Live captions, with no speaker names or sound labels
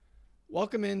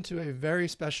Welcome into a very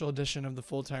special edition of the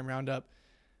Full-Time Roundup.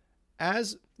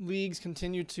 As leagues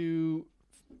continue to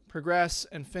progress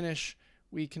and finish,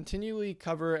 we continually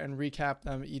cover and recap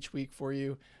them each week for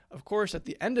you. Of course, at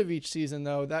the end of each season,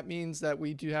 though, that means that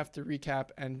we do have to recap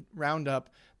and round up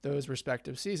those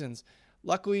respective seasons.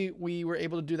 Luckily, we were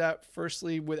able to do that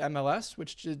firstly with MLS,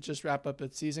 which did just wrap up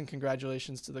its season.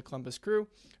 Congratulations to the Columbus Crew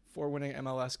for winning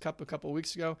MLS Cup a couple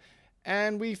weeks ago.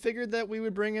 And we figured that we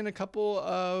would bring in a couple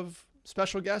of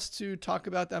special guests to talk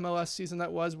about the MLS season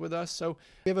that was with us. So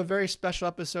we have a very special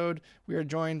episode. We are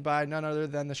joined by none other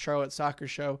than the Charlotte Soccer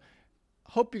Show.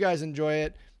 Hope you guys enjoy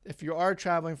it. If you are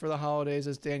traveling for the holidays,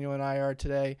 as Daniel and I are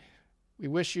today, we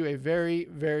wish you a very,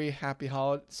 very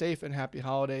safe and happy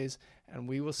holidays, and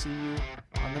we will see you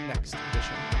on the next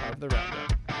edition of the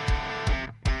Roundup.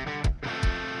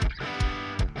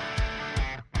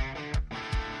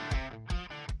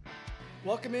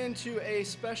 Welcome into a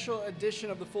special edition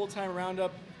of the Full-Time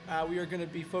Roundup. We are going to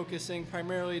be focusing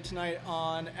primarily tonight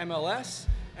on MLS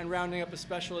and rounding up a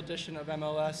special edition of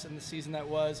MLS in the season that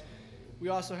was. We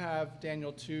also have,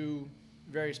 Daniel, two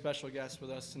very special guests with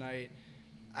us tonight.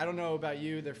 I don't know about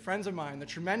you. They're friends of mine. They're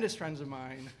tremendous friends of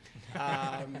mine.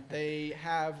 They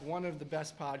have one of the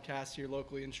best podcasts here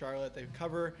locally in Charlotte. They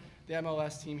cover the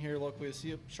MLS team here locally,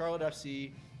 the Charlotte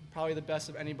FC, probably the best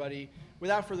of anybody.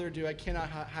 Without further ado, I cannot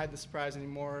hide the surprise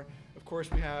anymore. Of course,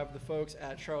 we have the folks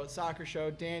at Charlotte Soccer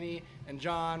Show, Danny and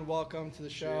John. Welcome to the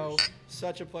show. Cheers.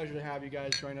 Such a pleasure to have you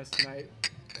guys join us tonight.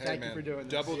 Hey, Thank man. you for doing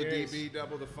this. Double the Cheers. DB,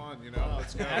 double the fun, you know.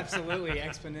 Let's go. Absolutely,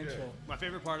 exponential. My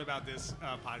favorite part about this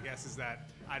podcast is that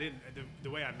the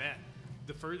way I met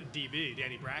the first DB,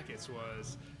 Danny Brackets,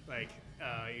 was like,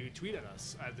 you tweet at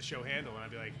us at the show handle, and I'd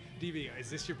be like, DB, is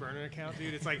this your burner account,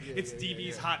 dude? It's like, it's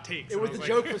DB's hot takes. It was the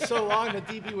joke for so long that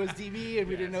DB was DB, and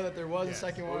we didn't know that there was a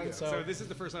second one. yeah. So this is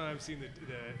the first time I've seen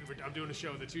I'm doing a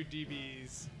show with the two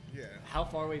DBs. Yeah. How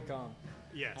far we've come.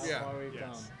 Yes. How Yeah. far we've Yes.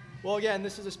 come. Well, again,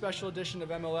 this is a special edition of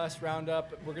MLS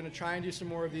Roundup. We're going to try and do some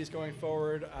more of these going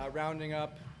forward, rounding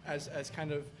up as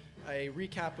kind of a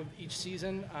recap of each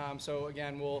season. So,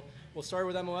 again, we'll start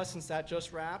with MLS since that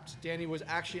just wrapped. Danny was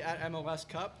actually at MLS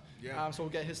Cup, so we'll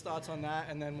get his thoughts on that,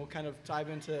 and then we'll kind of dive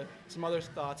into some other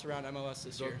thoughts around MLS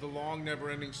this year. The long,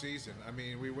 never-ending season. I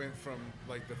mean, we went from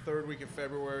like the third week of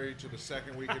February to the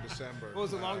second week of December. What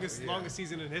was the longest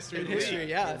season in history? In history,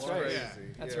 that's right. Crazy.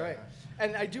 That's Yeah. right.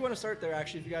 And I do want to start there,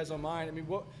 actually, if you guys don't mind. I mean,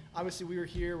 obviously we're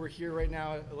here right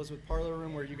now at Elizabeth Parlor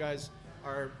Room, where you guys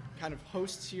are kind of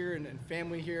hosts here and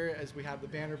family here, as we have the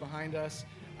banner behind us.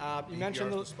 You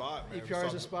mentioned the spot, man.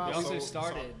 EPR's the spot. We also So-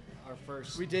 started our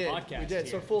first We did. podcast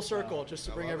So here. full circle, just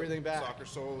to I bring love everything it. back. Soccer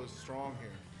soul is strong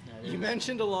here. You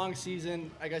mentioned a long season.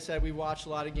 Like I said, we watched a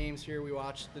lot of games here. We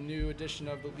watched the new edition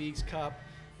of the Leagues Cup.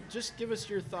 Just give us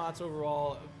your thoughts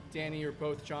overall, Danny or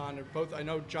both John, or both. I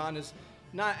know John is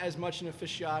not as much an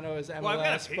aficionado as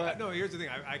MLS, Well, but no, here's the thing.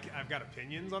 I've got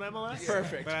opinions on MLS.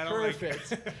 perfect, But I don't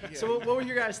perfect. So what were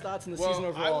your guys' thoughts on the season Well,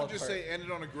 overall? I would just say ended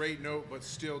on a great note, but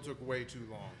still took way too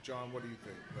long. John, what do you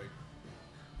think? Like,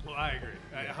 Well, I agree.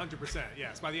 100%.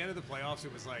 Yes. By the end of the playoffs,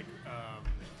 it was like,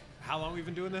 how long we've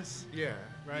been doing this? yeah,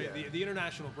 Right. Yeah. The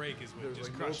international break is what There's just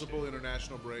like crushed multiple it.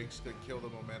 international breaks that kill the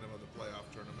momentum of the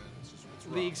playoff tournament. It's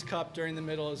rough. Leagues Cup during the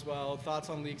middle as well. Thoughts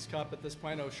on Leagues Cup at this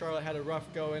point? I know Charlotte had a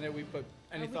rough go in it.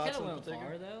 Any We thoughts kinda on went particular?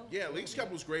 far, though. Yeah, Leagues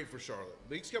Cup was great for Charlotte.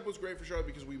 Leagues Cup was great for Charlotte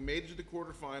because we made it to the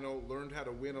quarterfinal, learned how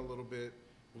to win a little bit,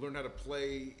 learned how to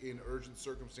play in urgent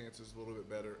circumstances a little bit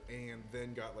better, and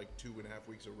then got like 2.5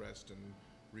 weeks of rest and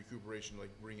recuperation, like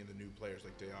bringing the new players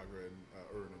like Deagra and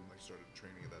Erdem, like started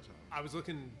training at that time. I was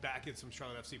looking back at some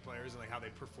Charlotte FC players and like how they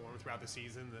performed throughout the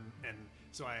season, and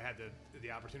so I had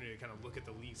the opportunity to kind of look at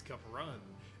the Leagues Cup run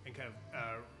and kind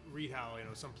of read how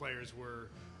some players were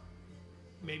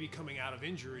maybe coming out of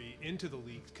injury into the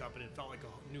Leagues Cup, and it felt like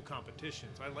a new competition.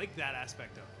 So I like that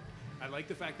aspect of it. I like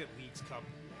the fact that Leagues Cup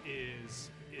is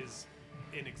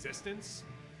in existence.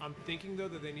 I'm thinking though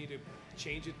that they need to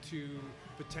change it to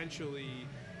potentially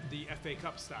the FA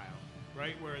Cup style,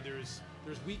 right? Where there's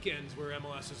weekends where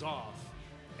MLS is off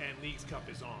and Leagues Cup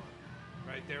is on,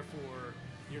 right? Therefore,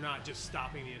 you're not just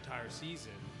stopping the entire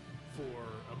season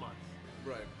for a month.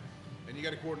 Right. And you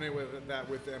got to coordinate with that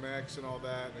with MX and all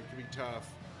that, and it can be tough.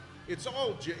 It's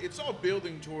all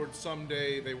building towards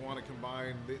someday they want to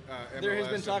combine the MLS. There has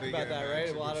been and talk the about that, MX right?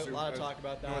 into A lot of talk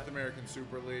about that. North American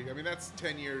Super League. I mean, that's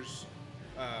 10 years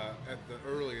at the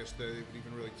earliest that it would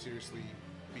even really seriously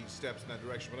be steps in that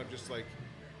direction. But I'm just like,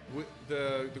 with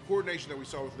the coordination that we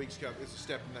saw with Leagues Cup is a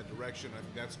step in that direction. I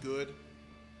think that's good.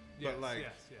 Yes, But like,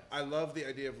 yes. I love the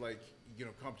idea of like,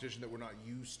 competition that we're not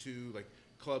used to, like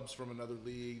clubs from another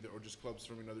league or just clubs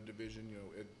from another division.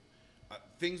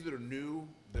 things that are new,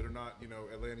 that are not,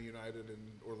 Atlanta United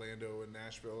and Orlando and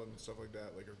Nashville and stuff like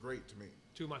that, like, are great to me.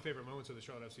 Two of my favorite moments of the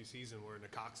Charlotte FC season were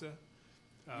Necaxa.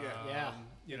 Yeah,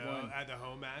 You good know, one. at the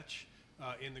home match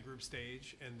in the group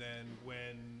stage, and then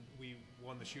when we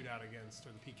won the shootout against, or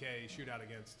the PK shootout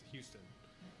against Houston.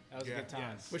 That was a good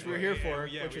time. Yes. Which we were here Yeah, for,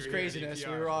 yeah, which we was were here at craziness.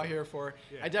 DPR We were all for- here for.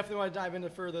 Yeah. I definitely want to dive into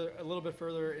a little bit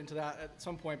further into that at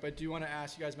some point. But I do want to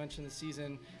ask, you guys mentioned the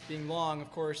season being long.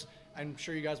 Of course, I'm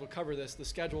sure you guys will cover this. The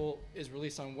schedule is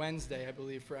released on Wednesday, I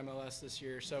believe, for MLS this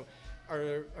year. So,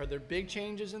 are there big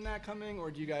changes in that coming,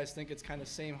 or do you guys think it's kind of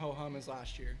same ho hum as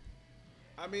last year?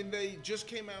 I mean, they just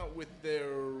came out with their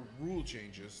rule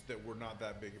changes that were not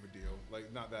that big of a deal,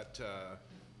 like not that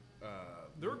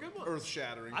There were good ones.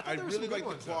 earth-shattering. I thought I there were really some good like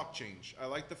ones, the clock change. I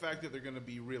like the fact that they're going to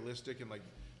be realistic and like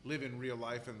live in real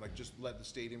life and like just let the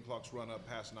stadium clocks run up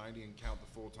past 90 and count the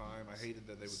full time. I hated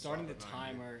that they would Starting the stop at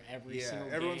 90. timer every Yeah,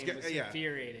 single everyone's game got was yeah,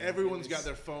 infuriating. everyone's It got was-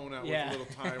 their phone out Yeah. with a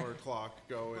little timer clock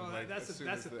going. Well, like that's as soon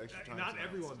as the extra time not starts.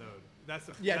 everyone though. That's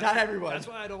the Yeah, that's- not everyone. That's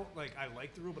why I don't like. I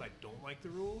like the rule, but I don't like the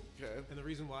rule. Okay. And the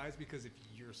reason why is because if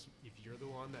you're the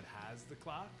one that has the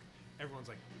clock, everyone's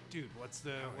like, dude, what's the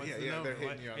yeah, the yeah, number? they're hitting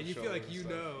What- you on and the you feel like shoulder you and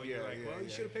know, stuff. and you're Yeah, like, yeah, well, you yeah.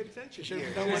 should have paid attention. You should have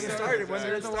Yeah, done when it started. When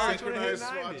exactly. did the watch when it hit Synchronized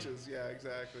 90. watches, yeah,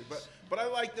 exactly. But I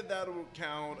like that that'll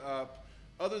count up.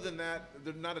 Other than that,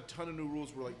 there are not a ton of new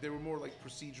rules. Were like they were more like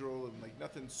procedural and like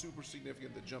nothing super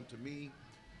significant that jumped to me.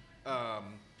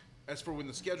 As for when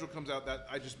the schedule comes out, that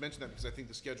I just mentioned that because I think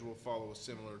the schedule will follow a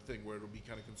similar thing where it'll be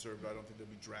kind of conservative. I don't think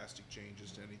there'll be drastic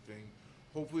changes to anything.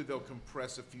 Hopefully they'll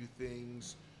compress a few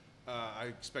things. I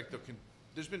expect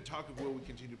there's been talk of will we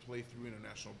continue to play through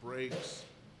international breaks.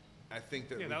 I think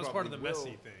that Yeah, we that was part of the probably will.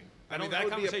 Messi thing. I know mean, that would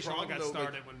be a conversation only problem, got though, like,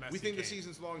 started when Messi we think the came.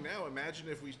 season's long now. Imagine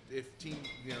if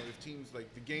teams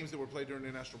like the games that were played during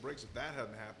international breaks, if that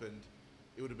hadn't happened,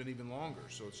 it would have been even longer.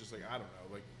 So it's just like I don't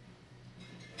know, like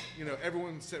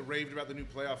everyone raved about the new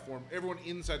playoff form. Everyone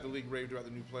inside the league raved about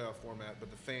the new playoff format, but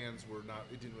the fans were not.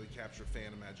 It didn't really capture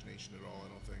fan imagination at all. I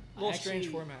don't think. A little Actually- strange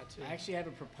format too. I actually have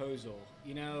a proposal.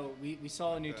 We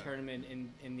saw a new Okay. tournament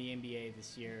in the NBA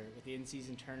this year with the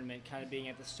in-season tournament kind of being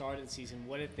at the start of the season.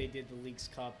 What if they did the Leagues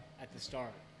Cup at the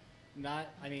start?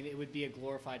 It would be a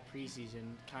glorified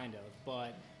preseason, kind of,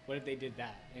 but what if they did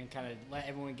that and kind of let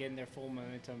everyone get in their full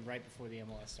momentum right before the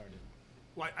MLS started?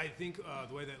 Well, I think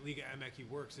the way that Liga MX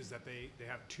works is that they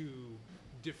have two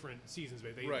different seasons.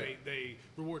 Right. They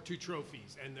reward two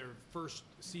trophies, and their first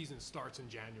season starts in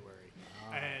January,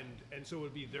 and so it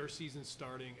would be their season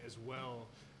starting as well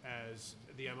as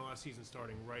the MLS season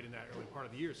starting right in that early part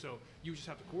of the year. So you just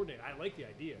have to coordinate. I like the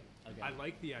idea. Okay. I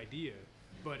like the idea,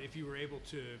 but if you were able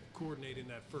to coordinate in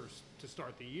that first to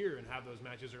start the year and have those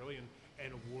matches early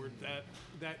and award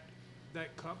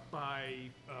that cup by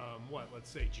let's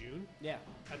say June. Yeah,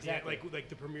 At the end, exactly. like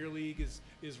the Premier League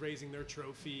is raising their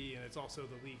trophy, and it's also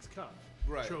the League's Cup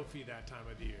Right. trophy that time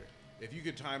of the year. If you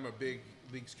could time a big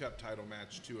Leagues Cup title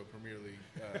match to a Premier League,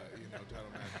 title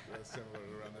match similar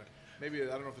around there, maybe I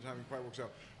don't know if the timing quite works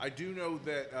out. I do know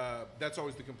that that's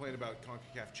always the complaint about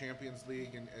CONCACAF Champions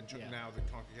League and Yeah. now the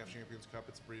CONCACAF Champions Cup.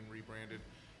 It's been rebranded.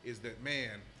 Is that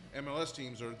MLS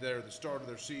teams are there at the start of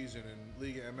their season, and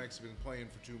Liga MX have been playing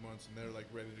for 2 months, and they're like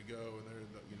ready to go,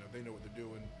 and they know what they're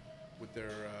doing with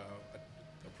their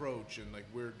approach, and like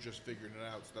we're just figuring it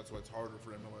out. So that's why it's harder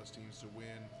for MLS teams to win.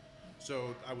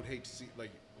 So I would hate to see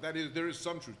like that is there is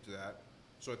some truth to that.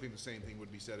 So I think the same thing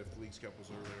would be said if the Leagues Cup was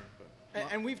earlier.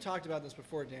 But And we've talked about this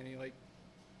before, Danny. Like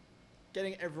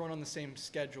getting everyone on the same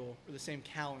schedule or the same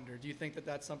calendar. Do you think that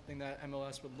that's something that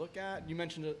MLS would look at? You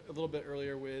mentioned it a little bit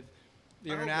earlier with the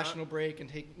I hope international not. break and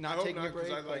I not hope taking not a break.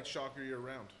 because I like but- soccer year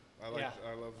round. I Yeah.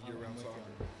 love year round with you soccer.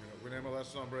 on When MLS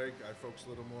is on break, I focus a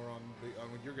little more on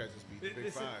your guys' beat, the Big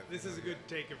This, Five. this is a good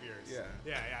take of yours. Yeah.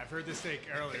 yeah. I've heard this take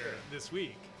earlier this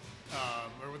week,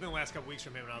 or within the last couple weeks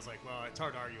from him, and I was like, well, it's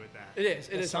hard to argue with that. It is.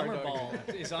 It The is hard summer to argue.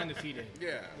 ball is undefeated.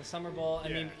 Yeah. The summer ball, I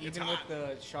Yeah, mean, it's even hot. with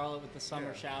the Charlotte with the summer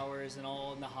Yeah. showers and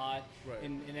all in the hot Right.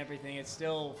 and everything, it's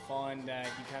still fun that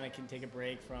you kind of can take a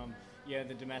break from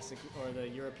the domestic or the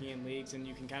European leagues, and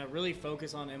you can kind of really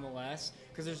focus on MLS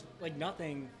because there's like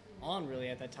nothing on really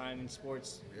at that time in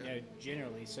sports, Yeah.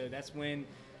 generally. So that's when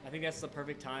I think that's the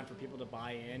perfect time for people to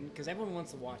buy in because everyone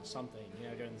wants to watch something,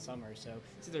 during the summer. So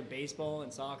it's either baseball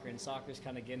and soccer's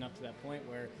kind of getting up to that point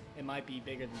where it might be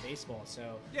bigger than baseball.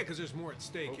 So Yeah, because there's more at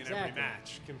stake in every Exactly.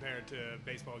 match compared to a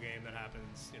baseball game that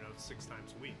happens, 6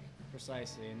 times a week.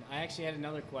 precisely. And I actually had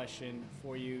another question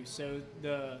for you. So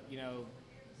the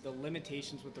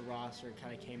limitations with the roster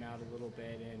kind of came out a little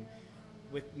bit, and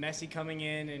with Messi coming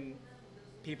in and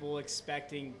people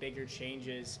expecting bigger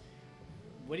changes,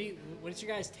 what's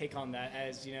your guys' take on that?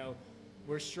 As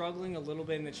we're struggling a little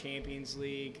bit in the Champions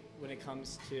League when it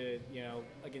comes to,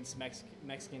 against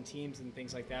Mexican teams and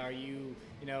things like that. Are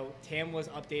TAM was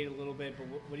updated a little bit, but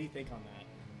what do you think on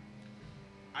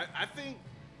that? I think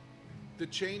the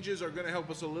changes are going to help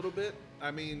us a little bit.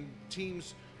 I mean,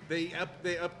 teams, they up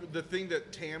the thing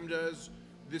that TAM does.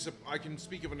 This I can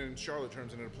speak of it in Charlotte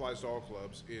terms, and it applies to all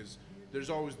clubs. Is there's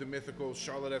always the mythical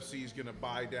Charlotte FC is going to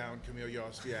buy down Kamil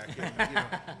Josviak.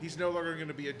 And, he's no longer going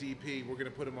to be a DP. We're going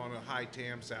to put him on a high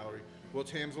TAM salary. Well,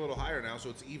 TAM's a little higher now, so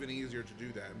it's even easier to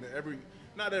do that. And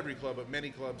not every club, but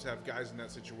many clubs have guys in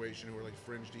that situation who are like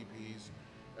fringe DPs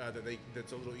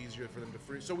that's a little easier for them to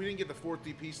free. So we didn't get the fourth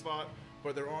DP slot,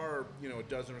 but there are a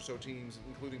dozen or so teams,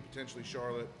 including potentially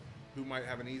Charlotte, who might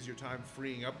have an easier time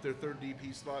freeing up their third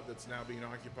DP slot that's now being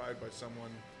occupied by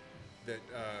someone that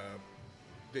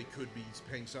they could be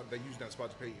paying some. They use that spot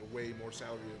to pay way more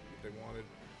salary if they wanted.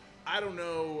 I don't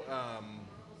know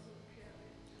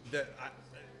that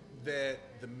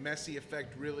the Messi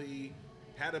effect really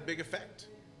had a big effect.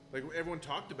 Like everyone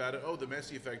talked about it. Oh, the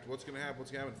Messi effect. What's going to happen?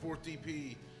 What's going to happen? Fourth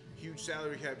DP, huge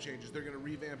salary cap changes. They're going to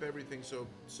revamp everything. So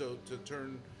to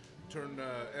turn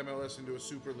MLS into a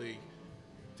super league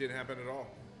didn't happen at all.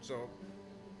 So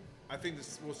I think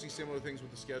we'll see similar things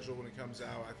with the schedule when it comes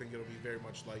out. I think it'll be very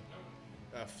much like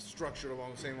structured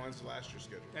along the same lines as last year's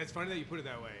schedule. It's funny that you put it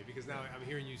that way because now I'm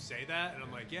hearing you say that, and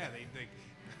I'm like, yeah,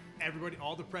 everybody,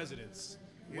 all the presidents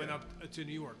went up to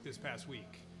New York this past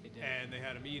week, and they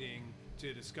had a meeting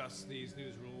to discuss these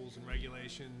new rules and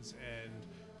regulations. And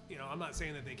I'm not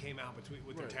saying that they came out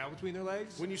with their tail between their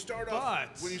legs. When you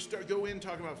go in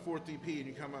talking about fourth DP and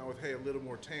you come out with a little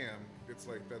more TAM, it's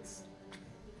like that's.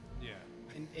 Yeah.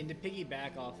 And to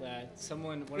piggyback off that,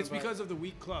 it's because of the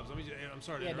weak clubs. I'm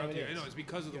sorry to interrupt you. It's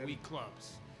because of the weak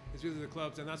clubs. It's because of the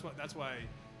clubs, and that's why,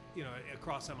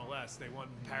 across MLS they want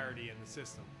parity in the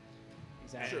system.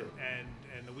 Exactly. Sure.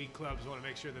 And the weak clubs want to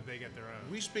make sure that they get their own.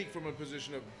 We speak from a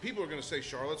position of people are going to say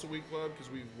Charlotte's a weak club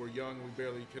because we were young and we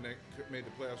barely made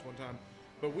the playoffs one time.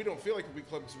 But we don't feel like a weak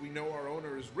club because we know our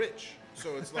owner is rich.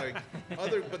 So it's like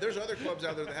but there's other clubs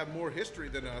out there that have more history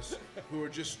than us who are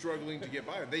just struggling to get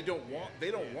by. And they don't want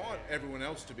everyone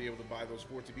else to be able to buy those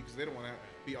 4TP because they don't want to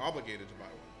be obligated to buy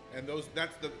one. And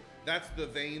that's the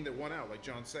vein that won out, like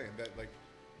John's saying, that like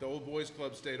the old boys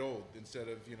club stayed old instead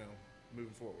of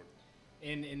moving forward.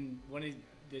 In one of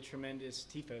the tremendous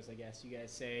tifos, I guess you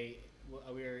guys say,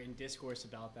 we were in discourse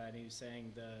about that, and he was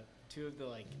saying the two of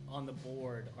the on the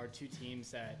board are two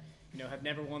teams that have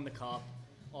never won the cup,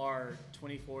 are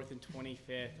 24th and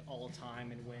 25th all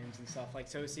time in wins and stuff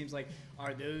so it seems like,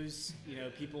 are those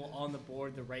people on the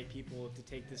board the right people to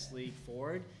take this league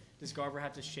forward? Does Garber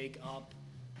have to shake up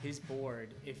his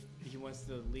board if he wants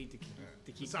the league to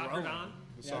keep growing?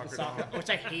 The soccer,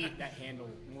 which I hate that handle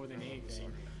more than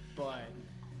anything. But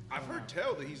I've heard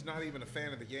tell that he's not even a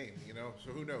fan of the game,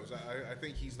 so who knows? I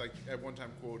think he's at one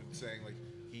time quoted saying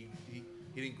he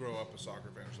didn't grow up a soccer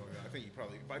fan or something like that. I think he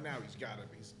probably by now he's got it.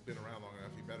 He's been around long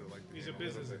enough. He better like the He's game a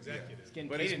business executive. Yeah.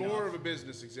 But he's more of a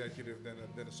business executive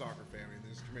than a soccer fan in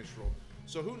his commission role.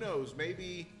 So who knows?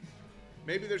 Maybe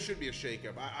there should be a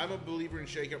shakeup. I'm a believer in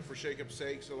shakeup for shakeup's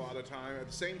sakes a lot of time. At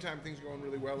the same time, things are going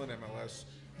really well in MLS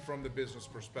from the business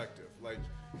perspective.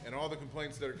 And all the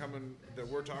complaints that are coming that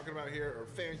we're talking about here are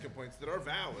fan complaints that are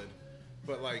valid,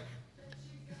 but like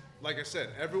I said,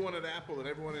 everyone at Apple and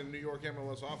everyone in New York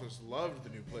MLS office loved the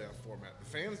new playoff format. The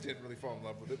fans didn't really fall in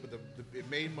love with it, but it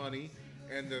made money,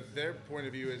 and their point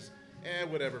of view is,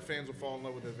 whatever, fans will fall in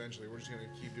love with it eventually. We're just going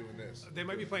to keep doing this. They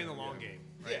might be playing the long game,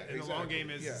 right? Yeah, and exactly. The long game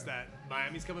is that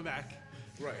Miami's coming back,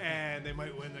 right? And they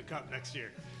might win the cup next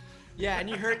year. Yeah, and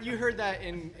you heard that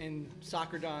in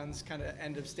Soccer Don's kind of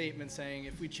end of statement saying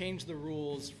if we change the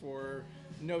rules for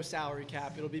no salary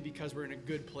cap, it'll be because we're in a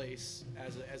good place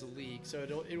as a league.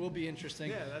 So it will be interesting.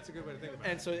 Yeah, that's a good way to think about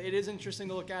it. And so it is interesting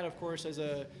to look at, of course, as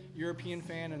a European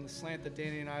fan, and the slant that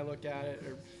Danny and I look at it,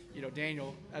 or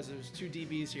Daniel, as there's two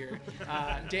DBs here,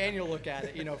 Daniel look at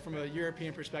it, from a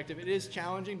European perspective. It is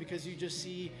challenging because you just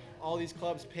see all these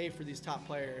clubs pay for these top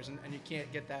players, and you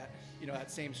can't get that,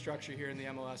 that same structure here in the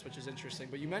MLS, which is interesting.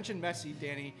 But you mentioned Messi,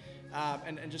 Danny,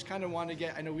 and just kind of wanted to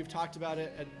get, I know we've talked about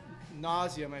it at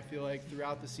nauseum, I feel like,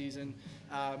 throughout the season.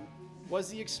 Was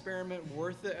the experiment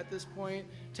worth it at this point?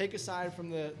 Take aside from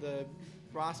the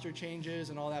roster changes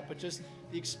and all that, but just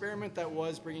the experiment that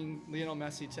was bringing Lionel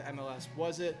Messi to MLS,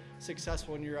 was it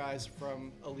successful in your eyes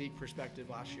from a league perspective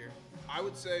last year? I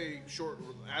would say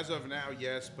as of now,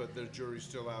 yes, but the jury's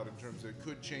still out in terms of it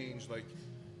could change.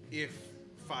 If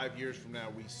 5 years from now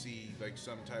we see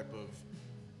some type of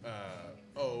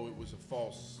oh, it was a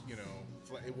false,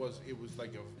 it was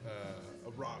like a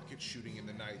rocket shooting in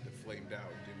the night that flamed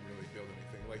out and didn't really build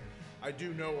anything. Like, I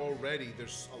do know already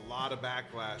there's a lot of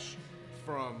backlash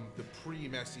from the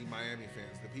pre-Messi Miami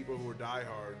fans, the people who were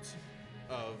diehards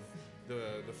of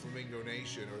the Flamingo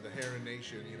Nation or the Heron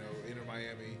Nation, Inter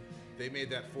Miami. They made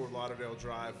that Fort Lauderdale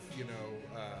drive,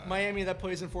 Miami that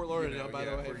plays in Fort Lauderdale, by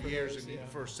the way. For years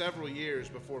for several years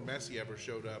before Messi ever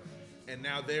showed up, and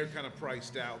now they're kind of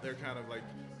priced out. They're kind of like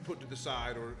put to the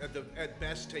side, or at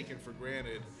best taken for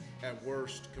granted, at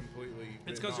worst completely.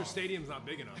 It's because their stadium's not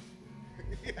big enough.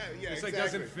 yeah, It's exactly. like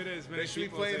doesn't fit as many. They should be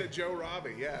people playing at Joe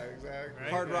Robbie. Yeah, exactly.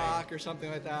 Right? Hard Rock or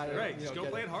something like that. Or, Right, just go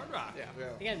play at Hard Rock. Yeah.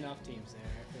 They got enough teams there,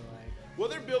 I feel like. Well,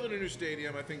 they're building a new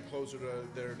stadium, I think, closer to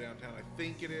their downtown. I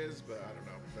think it is, but I don't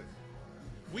know. But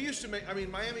we used to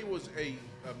Miami was a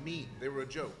meme. They were a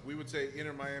joke. We would say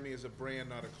Inter Miami is a brand,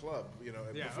 not a club.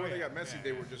 Before they got Messi,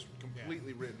 they were just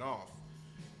completely written off.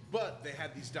 But they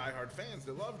had these diehard fans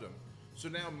that loved him. So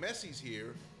now Messi's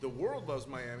here. The world loves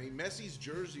Miami. Messi's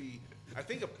jersey, I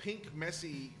think a pink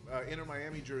Messi Inter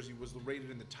Miami jersey was rated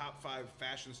in the top 5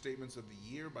 fashion statements of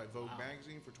the year by Vogue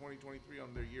magazine for 2023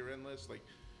 on their year-end list.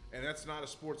 And that's not a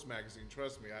sports magazine,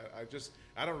 trust me.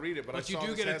 I don't read it, but I you saw do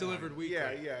this get it headline. delivered weekly.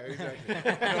 Yeah, exactly.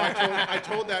 No, I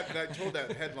told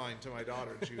that headline to my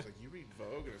daughter, and she was like, "You read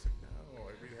Vogue?" And I was like, "No,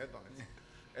 I read headlines."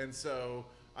 And so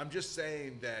I'm just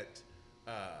saying that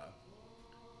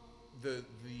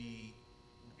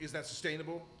is that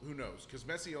sustainable? Who knows? Because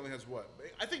Messi only has what?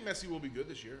 I think Messi will be good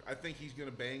this year. I think he's going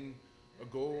to bang a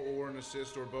goal or an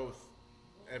assist or both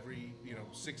every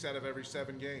 6 out of every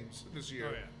 7 games this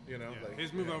year. Oh, yeah.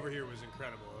 His move over here was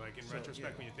incredible. Like in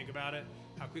retrospect, when you think about it,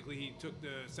 how quickly he took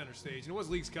the center stage, and it was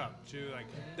Leagues Cup too. Like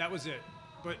that was it.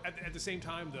 But at the same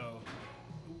time, though,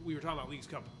 we were talking about Leagues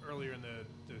Cup earlier in the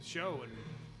show, and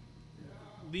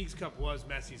Leagues Cup was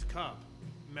Messi's cup.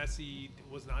 Messi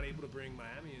was not able to bring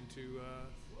Miami into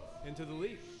the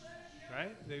league,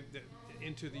 right?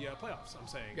 Into the playoffs. I'm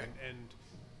saying, and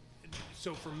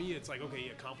so for me, it's like, okay, he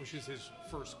accomplishes his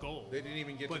first goal. They didn't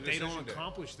even get to but the they don't decision day.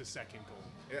 accomplish the second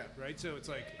goal. Yeah. Right. So it's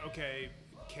like, okay,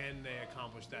 can they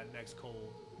accomplish that next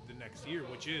goal the next year,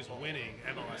 which is winning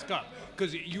MLS Cup?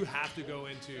 Because you have to go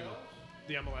into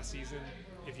the MLS season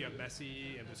if you have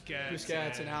Messi and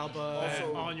Busquets and Alba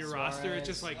and on your Suarez. roster. It's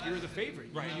just like you're the favorite.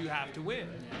 Right. You have to win.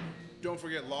 Don't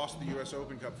forget, lost the U.S.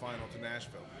 Open Cup final to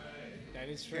Nashville. That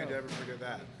is true. Can't ever forget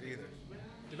that either.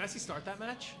 Did Messi start that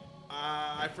match?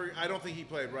 I don't think he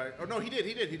played, right? Oh, no, he did.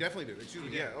 He definitely did. Excuse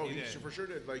me. He Yeah. did. Oh, He he did. for sure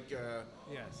did. Like,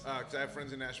 Yes. because I have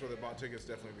friends in Nashville that bought tickets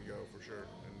definitely to go for sure.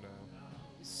 And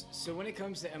So when it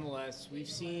comes to MLS, we've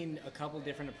seen a couple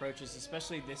different approaches,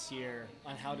 especially this year,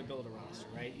 on how to build a roster,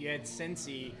 right? You had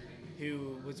Cincy,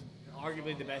 who was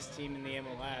arguably the best team in the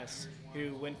MLS,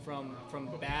 who went from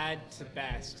bad to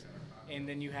best. And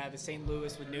then you have the St.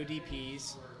 Louis with no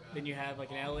DPs. Then you have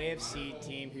like an LAFC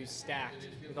team who's stacked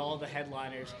with all the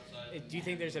headliners. Do you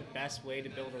think there's a best way to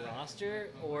build a roster,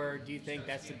 or do you think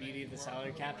that's the beauty of the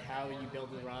salary cap? How you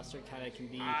build the roster kind of can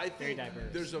be I very think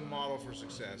diverse. there's a model for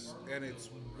success, and it's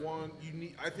one you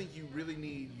need. I think you really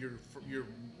need your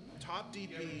top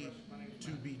DP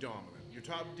to be dominant. Your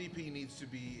top DP needs to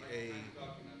be a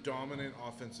dominant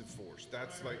offensive force.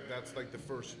 That's like the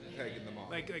first peg in the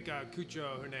model. Like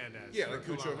Cucho Hernandez. Yeah, or like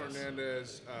Cucho Columbus.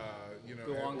 Hernandez,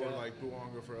 Buonga. or like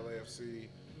Buonga for LAFC.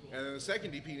 And then the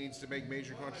second DP needs to make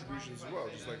major contributions as well,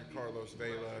 just like a Carlos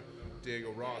Vela,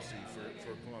 Diego Rossi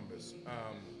for Columbus.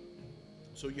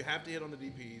 So you have to hit on the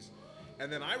DPs.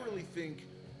 And then I really think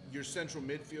your central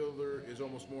midfielder is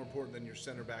almost more important than your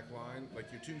center back line.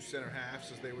 Like your two center halves,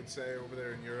 as they would say over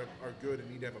there in Europe, are good and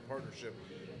need to have a partnership.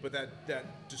 But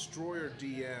that destroyer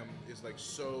DM is like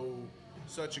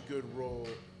such a good role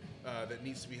that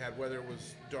needs to be had, whether it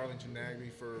was Darlington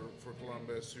Nagbe for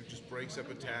Columbus, who just breaks up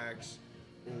attacks,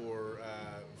 or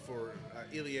for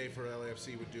Ilie for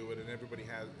LAFC would do it, and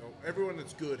everyone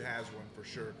that's good has one for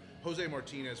sure. Jose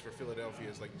Martinez for Philadelphia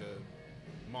is like the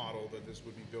model that this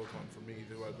would be built on for me,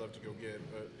 who I'd love to go get.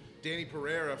 Danny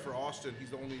Pereira for Austin,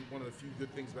 he's the only one of the few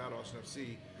good things about Austin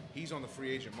FC. He's on the free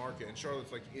agent market, and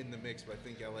Charlotte's like in the mix, but I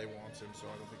think LA wants him, so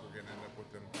I don't think we're going to end up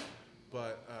with him.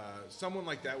 But someone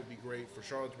like that would be great for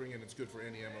Charlotte to bring in. It's good for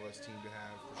any MLS team to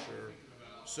have, for sure.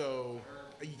 So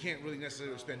you can't really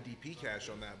necessarily spend DP cash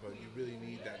on that, but you really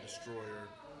need that destroyer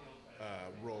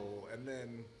role. And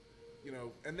then,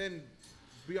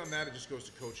 beyond that, it just goes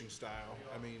to coaching style.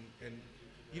 I mean, and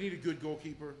you need a good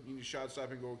goalkeeper. You need a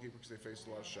shot-stopping goalkeeper because they face a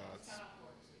lot of shots.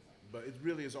 But it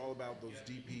really is all about those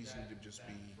DPs need to just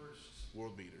be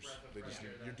world beaters.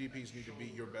 Your DPs need to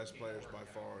be your best players by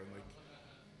far, and like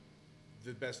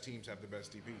the best teams have the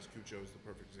best DPs. Cucho is the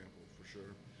perfect example for sure.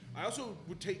 I also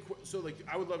would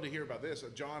I would love to hear about this.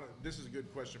 John, this is a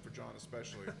good question for John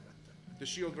especially. The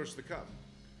Shield versus the Cup.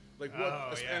 Like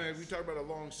what? And we talk about a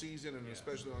long season and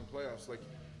especially long playoffs. Like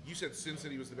you said,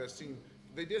 Cincinnati was the best team.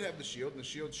 They did have the Shield, and the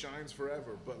Shield shines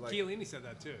forever. But like Chiellini said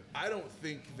that too. I don't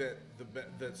think that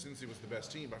that Cincy was the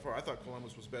best team by far. I thought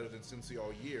Columbus was better than Cincy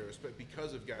all year,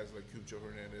 because of guys like Cucho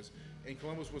Hernandez. And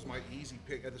Columbus was my easy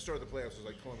pick at the start of the playoffs. It was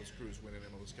like Columbus Crews winning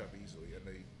MLS Cup easily,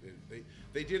 and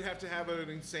they did have to have an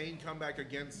insane comeback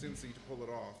against Cincy to pull it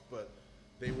off, but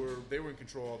they were in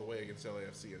control all the way against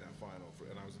LAFC in that final,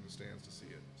 and I was in the stands to see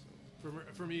it. So.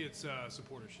 For me, it's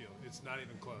Supporter Shield. It's not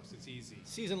even close. It's easy.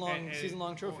 Season long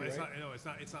trophy, it's right?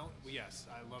 It's not. Well, yes,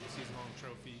 I love a season long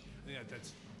trophy. I think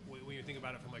that's when you think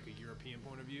about it from like a European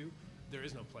point of view. There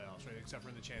is no playoffs, right, except for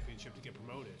in the championship to get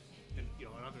promoted, and in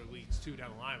other leagues too down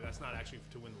the line. But that's not actually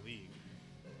to win the league.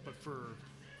 But for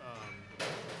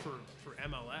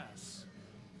MLS,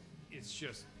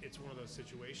 it's one of those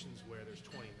situations where there's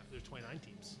 29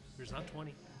 teams. There's not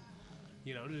 20.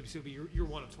 So you're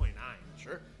one of 29.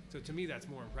 Sure. So to me, that's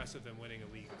more impressive than winning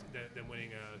a league, than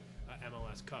winning a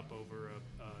MLS Cup over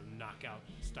a knockout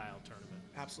style tournament.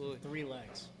 Absolutely. 3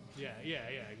 legs. Yeah,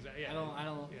 exactly. Yeah. I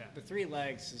don't. Yeah. The 3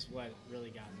 legs is what really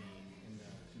got me in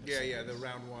the The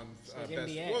round one. like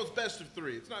Best, NBA. well, it's best of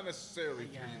 3. It's not necessarily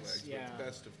 3 legs, yeah. but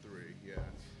it's best of 3.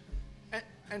 Yeah.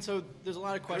 And so there's a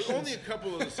lot of There's questions. only a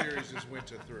couple of the series just went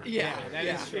to 3. Yeah, that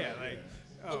is true. Yeah, like,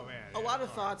 oh man. A lot of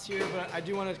thoughts here, but I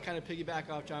do want to kind of piggyback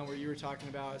off, John, where you were talking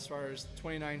about as far as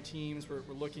 29 teams. We're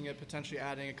looking at potentially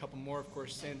adding a couple more. Of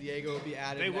course, San Diego will be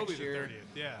added They will next be year.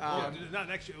 the 30th. Yeah. Not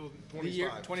next year. The year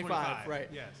 25. 25, right?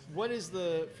 Yes. What is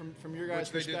from your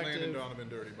guys' Which they did perspective? land in Donovan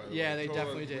Dirty, by the way. Yeah, they Total-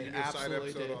 definitely we did. can do a side Absolutely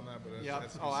episode did. on that, but Yep.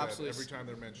 has to be Oh, said. absolutely. Every time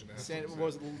they're mentioned, it has to San, be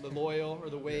what said. was it, the Loyal or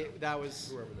the Way? That was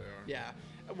Whoever they are. Yeah.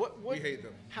 What, We hate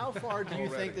them. How far do you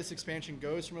Already. think this expansion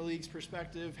goes from a league's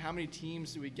perspective? How many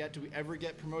teams do we get? Do we ever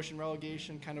get promotion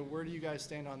relegation? Kind of where do you guys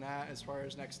stand on that as far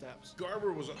as next steps?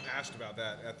 Garber was asked about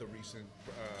that at the recent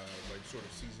sort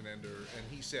of season ender, and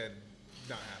he said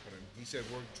not happening. He said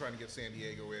we're trying to get San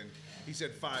Diego in. He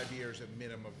said 5 years at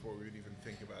minimum before we would even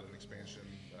think about an expansion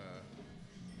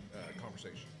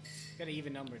conversation. got an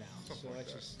even number now, Something so like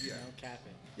let's that. just Yeah. cap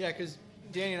it. Yeah, because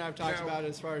Danny and I have talked Now, about it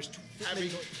as far as maybe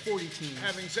 40 teams.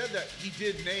 Having said that, he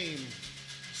did name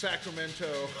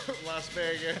Sacramento, Las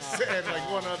Vegas, and like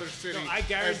one other city No, I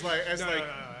guarantee- as no.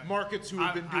 markets who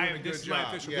have been doing a this good is my job.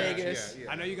 official Yeah, Vegas.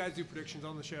 yeah. I know you guys do predictions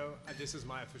on the show. This is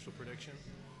my official prediction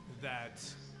that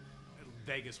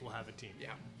Vegas will have a team.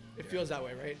 Yeah. It feels that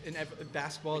way, right? And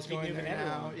basketball is They keep going there moving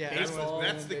now. everyone. Yeah, That's, Baseball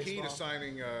that's the and key to baseball.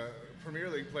 signing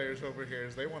Premier League players over here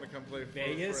is they want to come play for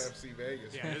Vegas? FC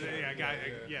Vegas.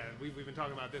 Yeah, we've been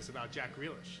talking about this about Jack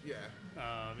Grealish. Yeah.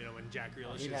 When Jack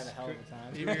Grealish He'd is have a hell of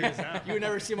a time. You would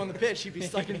never see him on the pitch. He'd be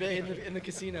stuck in the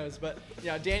casinos. But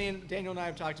yeah, Daniel and I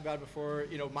have talked about it before.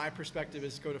 My perspective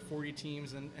is go to 40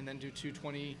 teams and then do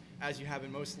 220 as you have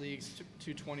in most leagues,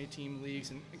 220 team leagues,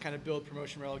 and kind of build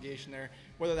promotion relegation there.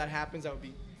 Whether that happens, that would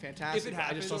be fantastic. If it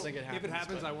happens, I just don't think it happens. If it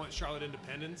happens, but I want Charlotte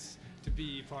Independence to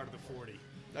be part of the 40.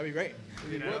 that'd be great.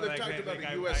 Well, they've talked about a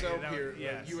USL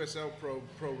yes. USL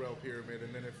Pro Rel pyramid,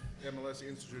 and then if MLS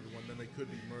instituted one, then they could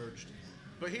be merged.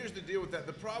 But here's the deal with that: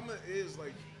 the problem is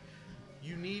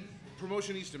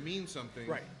promotion needs to mean something,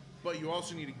 Right. But you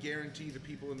also need to guarantee the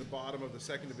people in the bottom of the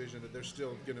second division that they're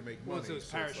still going to make money. Well, so it's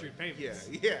parachute payments.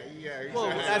 Yeah, exactly. Well,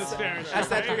 that's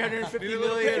that 350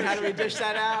 million. How do we dish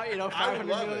that out? I would 500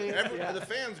 love million. it. Yeah. The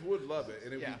fans would love it,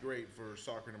 and it would Yeah. be great for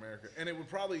soccer in America. And it would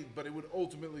probably, but it would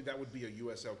ultimately, that would be a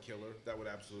USL killer. That would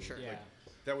absolutely, Sure. Yeah.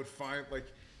 that would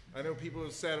I know people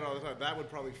have said it all the time. That would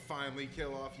probably finally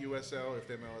kill off USL if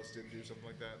the MLS did do something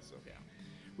like that. So. Yeah.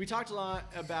 We talked a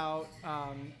lot about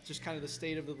just kind of the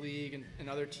state of the league and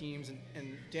other teams,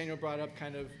 and Daniel brought up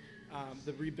kind of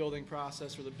the rebuilding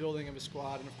process or the building of a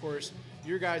squad. And, of course,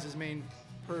 your guys' main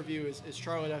purview is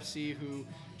Charlotte FC, who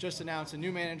just announced a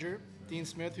new manager, Dean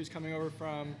Smith, who's coming over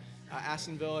from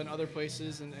Aston Villa and other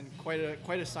places, and quite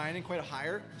a signing, quite a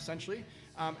hire, essentially.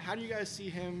 How do you guys see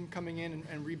him coming in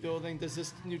and rebuilding? Does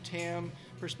this new TAM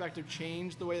perspective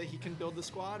change the way that he can build the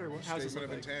squad, or how does this look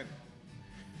Statement of like? intent.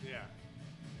 Yeah,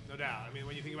 no doubt. I mean,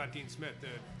 when you think about Dean Smith,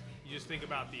 you just think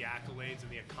about the accolades and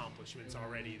the accomplishments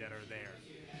already that are there.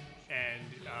 And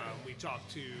we talked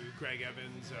to Greg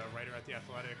Evans, a writer at The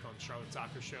Athletic, on Charlotte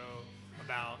Soccer Show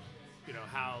about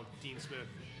how Dean Smith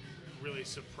really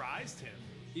surprised him.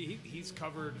 He's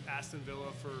covered Aston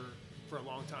Villa for a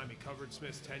long time. He covered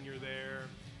Smith's tenure there,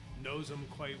 knows him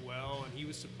quite well, and he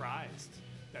was surprised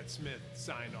that Smith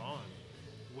signed on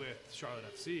with Charlotte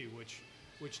FC, which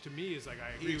to me is like,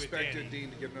 I agree He with expected Danny.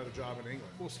 Dean to get another job in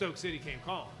England. Well, Stoke City came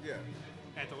calling. Yeah.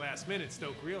 at the last minute,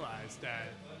 Stoke realized that,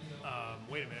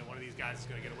 wait a minute, one of these guys is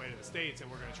going to get away to the States, and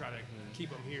we're going to try to keep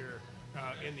him here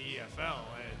in the EFL,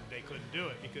 and they couldn't do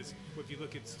it because if you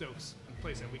look at Stoke's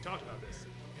place, and we talked about this,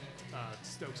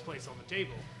 Stoke's place on the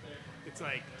table, it's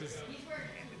like, does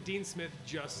Dean Smith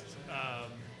just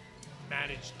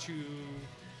manage two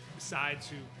sides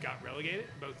who got relegated,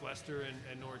 both Leicester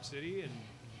and Norwich City, and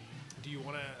do you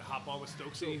want to hop on with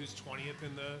Stoke City, who's 20th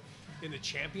in the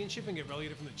championship, and get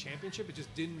relegated from the championship? It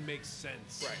just didn't make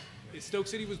sense. Right. Stoke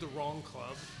City was the wrong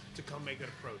club to come make that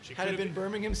approach. Had it been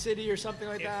Birmingham City or something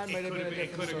like that, might have been a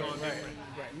different story. Gone different.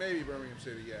 Right. Maybe Birmingham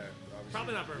City, yeah. Obviously.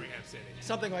 Probably not Birmingham City.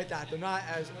 Something like that, though not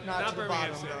to the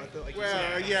bottom. Though, like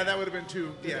that would have been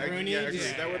too. Yeah, Rooney, yeah,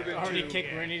 that would have been already too.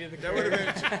 kicked Rooney to the That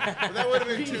would have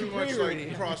been too much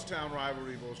like crosstown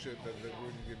rivalry bullshit that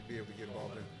Rooney didn't be able to get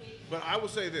involved in. But I will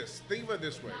say this: think about it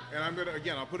this way, and I'm gonna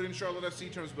I'll put it in Charlotte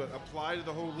FC terms, but apply to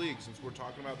the whole league since we're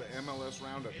talking about the MLS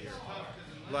roundup here.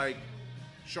 Like,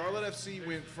 Charlotte FC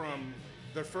went from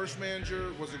their first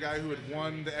manager was a guy who had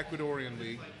won the Ecuadorian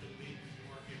league,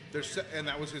 and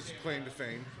that was his claim to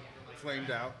fame, flamed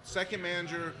out. Second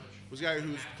manager was a guy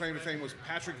whose claim to fame was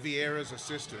Patrick Vieira's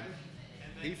assistant.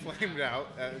 He flamed out,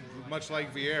 much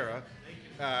like Vieira.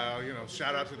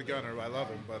 Shout out to the gunner. I love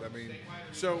him. But,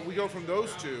 so we go from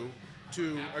those two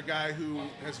to a guy who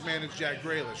has managed Jack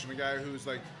Grealish and a guy who's,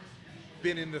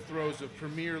 been in the throes of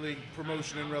Premier League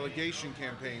promotion and relegation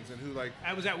campaigns and who,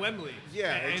 I was at Wembley.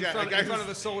 Yeah, exactly. In front of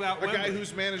the sold-out Wembley. A guy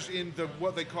who's managed in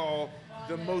what they call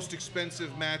the most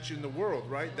expensive match in the world,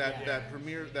 right?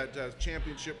 That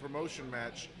championship promotion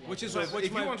match. Which is if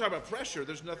you want to talk about pressure,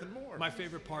 there's nothing more. My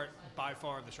favorite part, by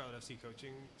far, of the Charlotte FC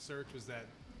coaching search was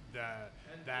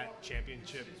that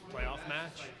championship playoff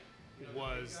match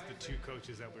was the two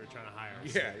coaches that we were trying to hire.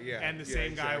 Yeah. And the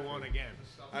same guy won again.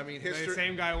 History. The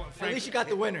same guy won. At least you got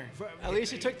the winner. At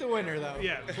least you took the winner, though.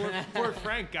 Yeah. Poor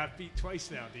Frank got beat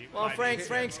twice now. Well, Frank's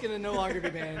going to no longer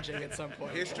be managing at some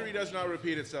point. History does not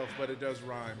repeat itself, but it does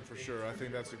rhyme for sure. I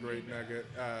think that's a great nugget.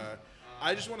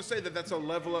 I just want to say that's a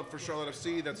level up for Charlotte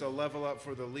FC. That's a level up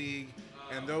for the league.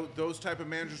 And those type of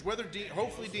managers,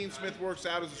 hopefully Dean Smith works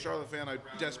out as a Charlotte fan. I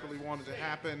desperately want it to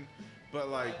happen. But,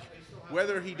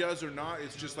 whether he does or not,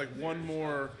 it's just one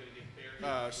more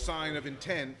sign of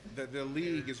intent that the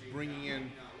league is bringing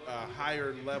in a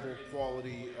higher level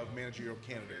quality of managerial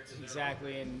candidates.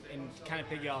 Exactly, and kind of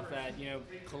piggy off that,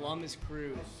 Columbus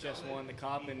Crew just won the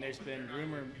cup, and there's been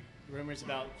rumors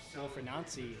about Wolf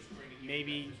Nancy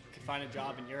maybe could find a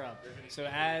job in Europe. So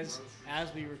as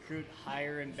we recruit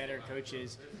higher and better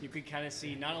coaches, you could kind of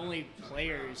see not only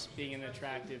players being an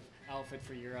attractive outfit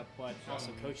for Europe, but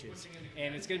also coaches.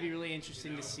 And it's going to be really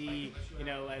interesting to see,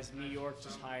 as New York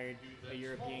just hired a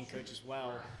European coach as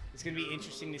well, it's going to be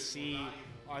interesting to see,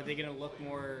 are they going to look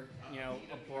more,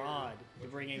 abroad to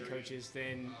bring in coaches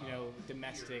than,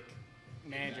 domestic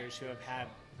managers who have had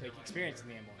experience in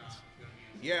the MLS.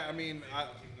 Yeah,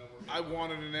 I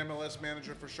wanted an MLS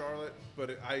manager for Charlotte,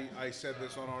 but I said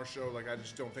this on our show, I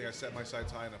just don't think I set my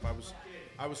sights high enough.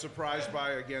 I was surprised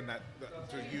by, again, that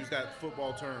to use that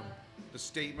football term, the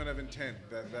statement of intent,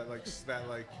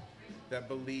 that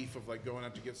belief of going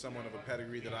out to get someone of a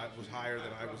pedigree that I was higher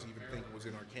than I was even thinking was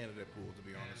in our candidate pool, to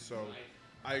be honest. So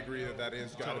I agree that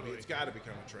is got to be, it's got to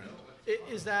become a trend.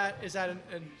 Is that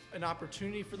an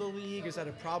opportunity for the league? Is that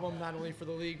a problem not only for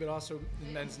the league but also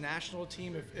the men's national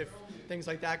team? If things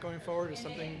like that going forward is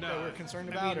something that we're concerned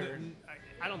about,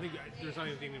 I don't think there's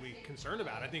anything to be concerned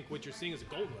about. I think what you're seeing is a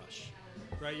gold rush,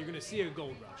 right? You're going to see a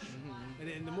gold rush,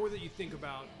 and the more that you think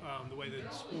about the way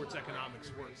that sports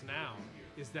economics works now,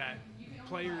 is that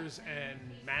players and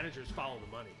managers follow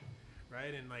the money.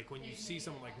 Right, and when you see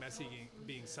someone like Messi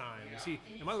being signed, you see.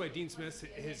 And by the way, Dean Smith,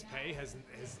 his pay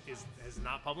is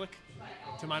not public,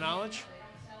 to my knowledge,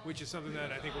 which is something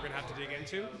that I think we're going to have to dig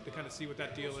into to kind of see what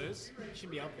that deal is. It should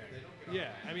be out there. Yeah,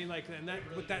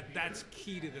 that's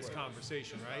key to this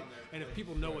conversation, right? And if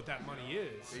people know what that money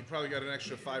is, he probably got an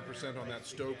extra 5% on that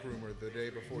Stoke rumor the day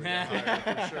before he got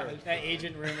hired, for sure. That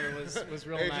agent rumor was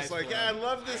real nice. Just I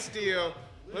love this deal.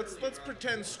 Let's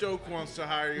pretend Stoke wants to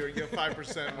hire you and get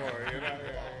 5% more.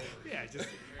 Yeah,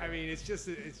 it's just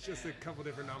a couple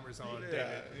different numbers on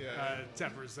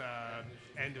Tepper's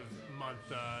end of month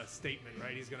statement,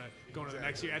 right? He's going to go into the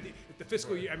next year. The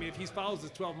fiscal year. If he follows the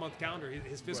 12-month calendar,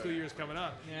 his fiscal year is coming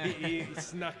up. Yeah. He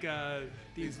snuck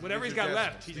whatever he's got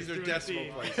left. These are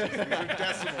decimal places. These are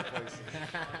decimal places.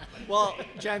 Well,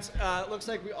 gents, looks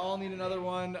like we all need another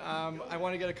one. I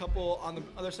want to get a couple on the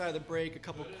other side of the break. A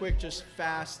couple quick, just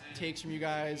fast takes from you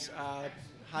guys.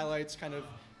 Highlights, kind of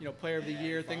player of the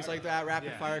year, things like that,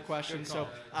 rapid fire questions. So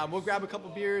we'll grab a couple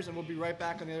beers and we'll be right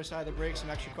back on the other side of the break. Some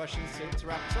extra questions to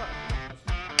wrap us up.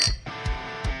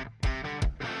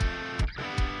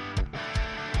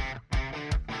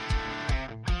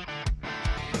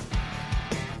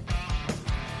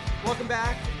 Welcome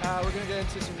back. We're going to get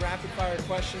into some rapid fire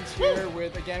questions here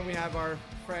with, again, we have our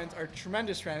friends, our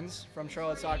tremendous friends from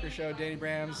Charlotte Soccer Show, Danny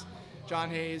Brams, John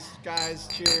Hayes. Guys,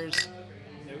 cheers.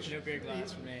 No beer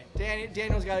glass for me.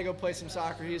 Daniel's got to go play some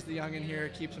soccer. He's the youngin' here,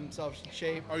 keeps himself in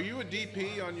shape. Are you a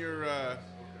DP on your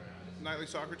nightly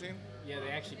soccer team? Yeah, they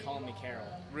actually call me Carol.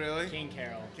 Really? King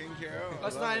Carol. King Carol?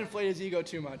 Let's not inflate his ego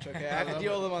too much, okay? I have to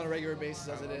deal with him on a regular basis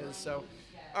as it is. So,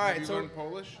 all right. Have you learned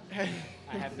Polish? I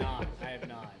have not.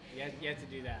 You have to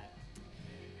do that.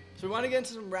 So we want to get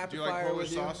into some rapid Do you like fire Polish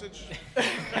with you. sausage?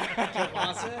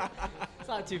 Kielbasa? It's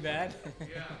not too bad.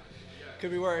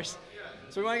 Could be worse.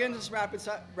 So we want to get into some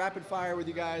rapid fire with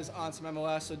you guys on some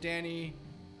MLS. So Danny,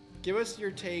 give us your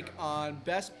take on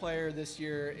best player this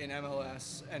year in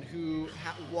MLS and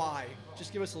why.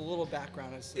 Just give us a little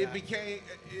background as to that.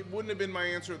 It wouldn't have been my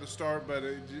answer at the start, but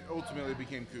it ultimately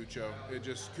became Cucho.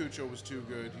 Cucho was too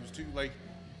good. He was too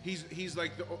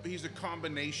he's a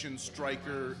combination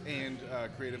striker and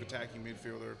creative attacking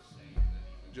midfielder.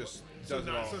 Just does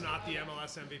it all. So not the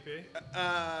MLS MVP?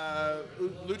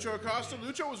 Lucho Acosta.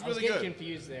 Lucho was I was really getting good.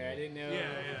 confused there. I didn't know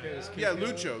if it was Cuco. Yeah,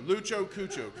 Lucho,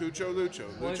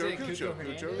 Cucho. What is it, Lucho.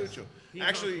 Hernandez?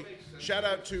 Actually, shout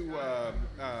out to.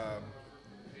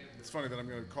 It's funny that I'm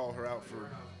going to call her out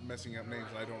for messing up names,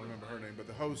 and I don't remember her name. But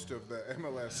the host of the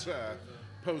MLS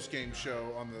post-game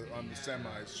show on the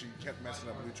semis, she kept messing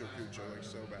up Lucho Cucho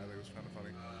so bad. It was kind of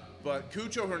funny. But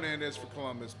Cucho Hernandez for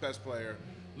Columbus, best player.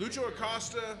 Lucho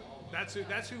Acosta. That's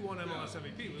who won MLS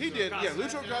MVP. He did. Yeah,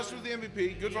 Lucho Acosta was the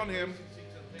MVP. Good on him.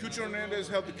 Cucho Hernandez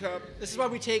held the cup. This is why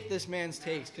we take this man's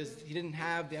takes, because he didn't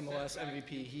have the MLS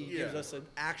MVP. He gives us an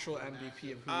actual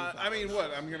MVP of who. I mean,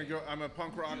 what? I'm a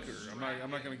punk rocker. I'm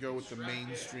not gonna go with the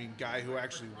mainstream guy who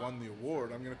actually won the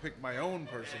award. I'm gonna pick my own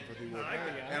person for the award.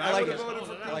 And I would have voted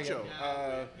for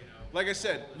Cucho. Like I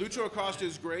said, Lucho Acosta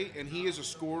is great, and he is a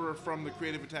scorer from the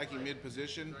creative attacking mid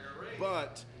position,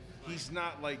 but he's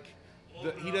not like.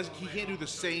 He can't do the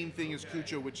same thing as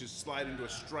Cucho, which is slide into a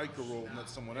striker role and let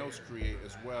someone else create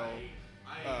as well,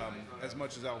 as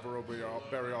much as Alvaro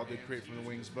Barreal did create from the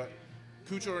wings. But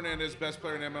Cucho Hernandez, best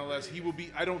player in MLS, he will be.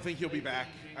 I don't think he'll be back.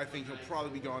 I think he'll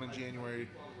probably be gone in January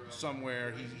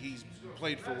somewhere. He's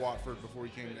played for Watford before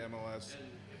he came to MLS.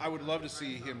 I would love to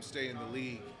see him stay in the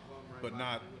league, but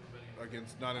not in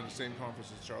the same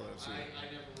conference as Charlotte FC.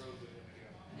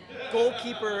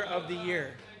 Goalkeeper of the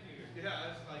year.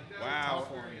 Wow.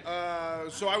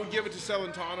 So I would give it to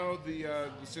Celentano, the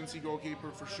Cincy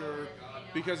goalkeeper for sure,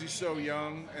 because he's so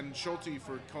young, and Schulte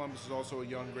for Columbus is also a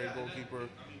young, great goalkeeper.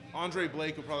 Andre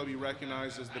Blake will probably be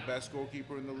recognized as the best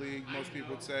goalkeeper in the league, most people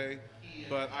would say.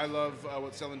 But I love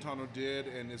what Celentano did,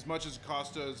 and as much as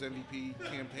Costa's MVP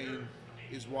campaign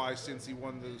is why Cincy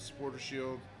won the Supporter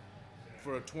Shield,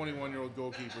 for a 21-year-old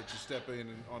goalkeeper to step in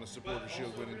on a Supporter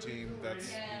Shield winning team, that's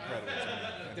incredible to me.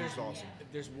 That's awesome.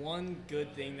 If there's one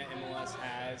good thing that MLS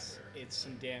has, it's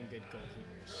some damn good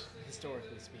goalkeepers,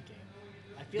 historically speaking.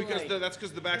 I feel That's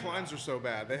because the back lines are so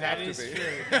bad. They have to be. True.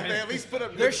 They at least put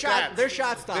up good stats. They're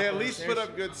shot stoppers. They at least put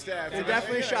up good stats. They're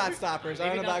definitely shot stoppers. I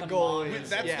don't know about goalies.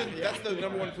 That's the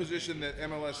number one position that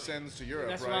MLS sends to Europe,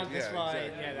 That's right?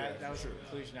 why that was the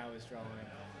conclusion I was drawing.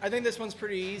 I think this one's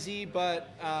pretty easy, but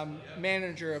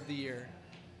manager of the year.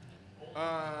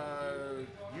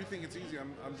 You think it's easy?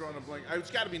 I'm drawing a blank. It's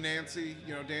got to be Nancy.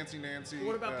 Dancing Nancy.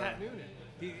 What about Pat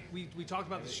Noonan? We talked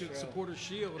about the Supporter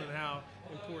Shield and how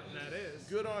important that is.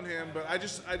 Good on him, but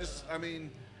I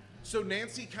mean, so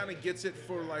Nancy kind of gets it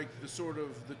for like the sort of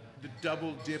the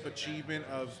double dip achievement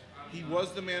of he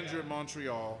was the manager at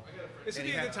Montreal. This would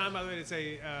be a good time, by the way, to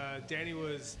say Danny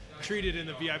was treated in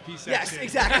the VIP section. Yes,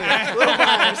 exactly. A little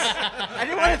bias. I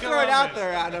didn't want to throw it out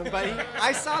there at him, but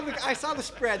I saw the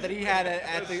spread that he had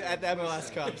at the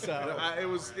MLS Cup. So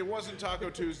it wasn't Taco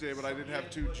Tuesday, but I did have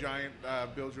two giant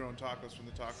build your own tacos from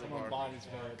the taco bar,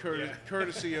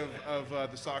 courtesy of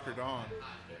the Soccer Dawn.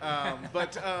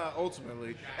 But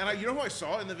ultimately, and you know who I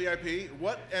saw in the VIP?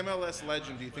 What MLS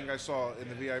legend do you think I saw in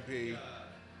the VIP?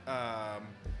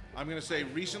 I'm going to say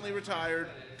recently retired,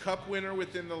 cup winner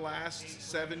within the last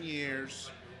 7 years,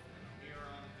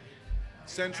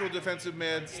 central defensive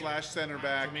mid / center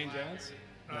back. Jermaine Jones?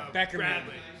 Beckerman.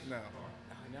 Bradley. No.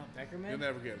 No, Beckerman? You'll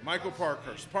never get it. Michael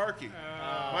Parkhurst.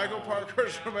 Michael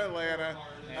Parkhurst from Atlanta.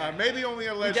 Maybe only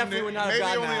a legend. Maybe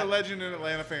only a legend in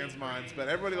Atlanta fans' minds, but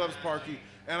everybody loves Parky.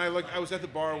 And I was at the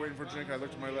bar waiting for a drink. I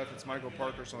looked to my left. It's Michael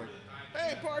Parkhurst. I'm like,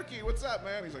 Hey, Parky, what's up,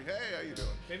 man? He's like, hey, how you doing?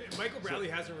 Maybe Michael Bradley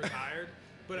hasn't retired,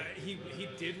 but he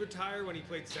did retire when he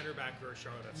played center back for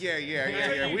Charlotte FC.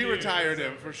 Yeah. We retired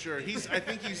him for sure. I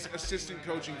think he's assistant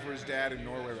coaching for his dad in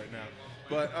Norway right now.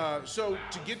 But so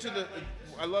to get to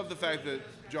I love the fact that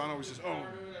John always says, "Oh,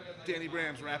 Danny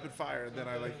Bram's rapid fire," and then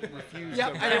I refuse. Yeah,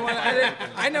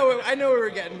 to I know what we're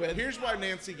getting with. Here's why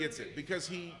Nancy gets it, because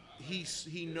he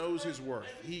knows his worth.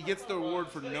 He gets the award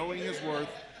for knowing his worth.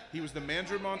 He was the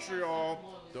manager of Montreal.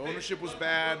 The ownership was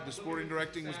bad. The sporting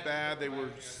directing was bad.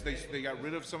 They got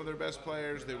rid of some of their best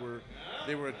players. They were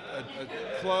a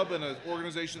club and an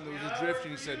organization that was adrift.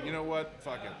 And he said, "You know what?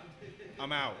 Fuck it.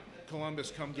 I'm out.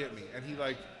 Columbus, come get me." And he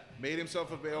made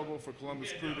himself available for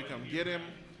Columbus Crew to come get him.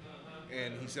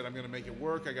 And he said, "I'm going to make it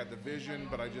work. I got the vision,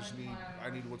 but I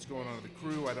need what's going on at the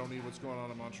Crew. I don't need what's going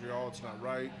on in Montreal. It's not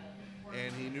right."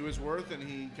 And he knew his worth, and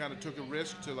he kind of took a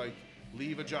risk to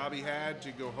leave a job he had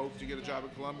to go hope to get a job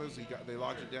at Columbus. They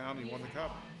locked it down. He won the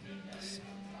cup.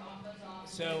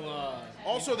 So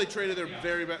Also, they traded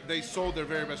they sold their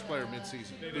very best player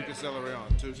mid-season, Lucas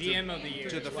Zelarayan, to GM of the year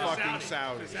to the as well. fucking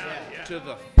Saudis. Yeah. To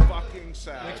the fucking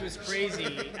Saudis. Which was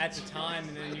crazy at the time,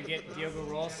 and then you get Diogo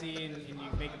Rossi, and you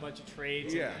make a bunch of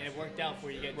trades, Yeah. and it worked out for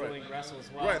you. Get Right. Julian Gressel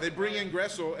as well. Right, they bring in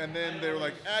Gressel, and then they were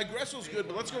like, Gressel's good,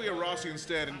 but let's go get Rossi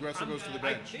instead, and Gressel goes to the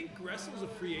bench. I think Gressel's a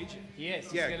free agent. He is.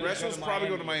 He's Yeah, gonna Gressel's go to probably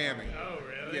going to Miami. Oh,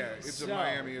 really? Yeah, it's So-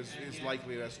 Miami is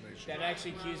likely destination. That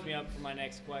actually cues me up for my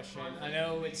next question. I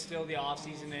know it's still the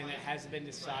offseason and it hasn't been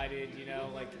decided,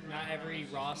 not every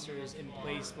roster is in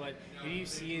place, but who do you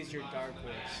see as your dark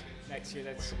horse next year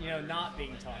that's, not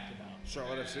being talked about?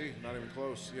 Charlotte FC, not even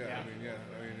close. Yeah, Yeah.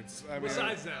 it's.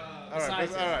 Besides that. All right,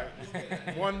 Besides all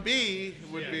right. 1B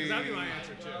would be. That'd be my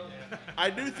answer, too. I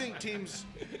do think teams.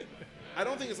 I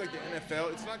don't think it's like the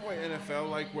NFL. It's not quite NFL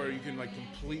like where you can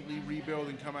completely rebuild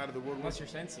and come out of the woodwork. Unless you're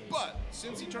Cincy. But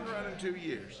Cincy turned around in 2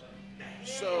 years,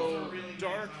 so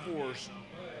dark horse.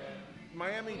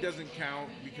 Miami doesn't count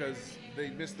because they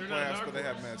missed the They're not playoffs, dark but they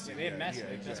have horse. Messi. They have Messi, Yeah,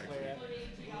 the best exactly. player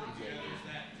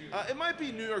ever. It might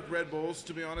be New York Red Bulls,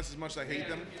 to be honest, as much as I hate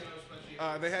them.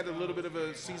 They had a little bit of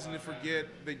a season to forget.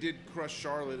 They did crush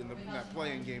Charlotte in that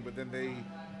playing game, but then they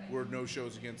were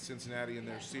no-shows against Cincinnati in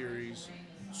their series.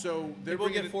 So they're People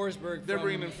bringing get Forsberg They're from-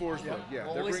 bringing in Forsberg. Yeah,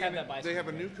 We'll they're always bringing have that they have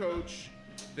a bicycle. new coach.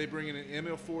 They bring in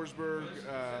Emil Forsberg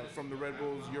from the Red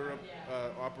Bulls Europe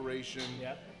operation.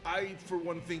 Yep. I, for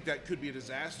one, think that could be a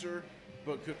disaster,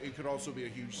 but it could also be a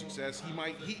huge success.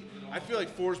 I feel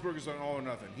like Forsberg is on all or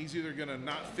nothing. He's either going to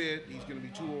not fit, he's going to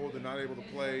be too old and not able to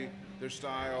play their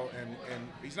style, and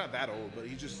he's not that old, but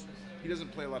he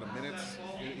doesn't play a lot of minutes.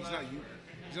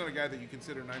 He's not a guy that you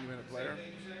consider a 90-minute player.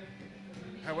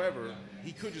 However,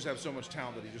 he could just have so much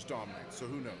talent that he just dominates. So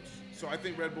who knows? So I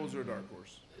think Red Bulls are a dark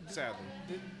horse. Sadly.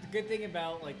 The good thing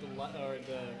about the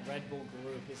Red Bull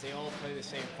group is they all play the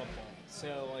same football.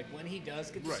 So when he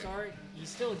does get the Right. start, he's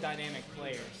still a dynamic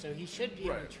player. So he should be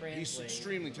able to He's translate.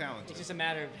 extremely It's talented. just a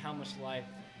matter of how much life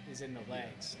is in the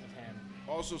legs of him.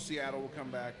 Also, Seattle will come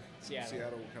back.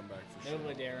 Seattle. will come back for No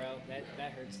sure. Ladero.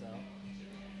 That hurts though.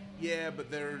 Yeah, but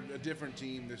they're a different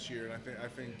team this year, and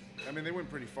I mean, they went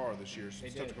pretty far this year, so They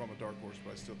it's tough did. to call them a dark horse,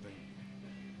 but I still think.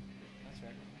 That's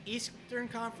right. Eastern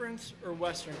Conference or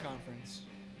Western Conference?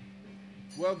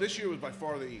 Well, this year was by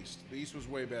far the East. The East was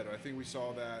way better. I think we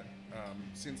saw that.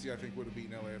 Cincy, I think, would have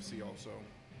beaten LAFC also.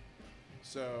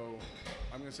 So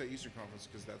I'm going to say Eastern Conference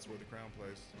because that's where the Crown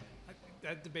plays.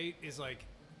 That debate is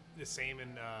the same in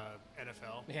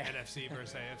NFL, Yeah. NFC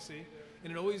versus AFC,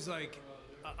 and it always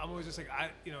I'm always just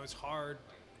it's hard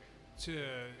to.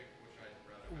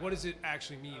 What does it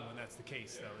actually mean when that's the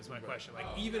case, though? Is my question.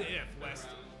 Even if West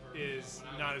is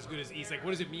not as good as East,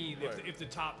 what does it mean Right. if the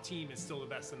top team is still the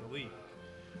best in the league?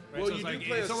 Right? Well, So you it's do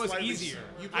play it's a almost slightly, easier.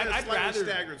 You play a slightly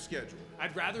staggered schedule.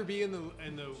 I'd rather be in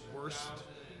the worst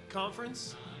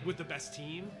conference with the best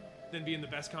team than be in the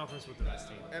best conference with the best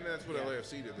team. And that's what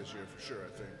LAFC did this year for sure,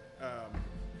 I think.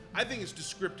 I think it's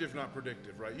descriptive, not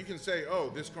predictive, right? You can say, oh,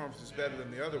 this conference is better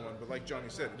than the other one, but like Johnny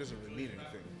said, it doesn't really mean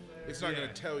anything. It's not going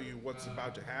to tell you what's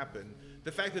about to happen.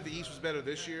 The fact that the East was better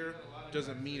this year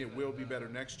doesn't mean it will be better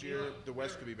next year. The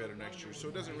West could be better next year. So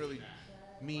it doesn't really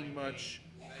mean much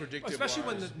predictive. Especially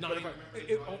when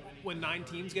when 9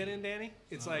 teams get in, Danny,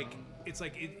 it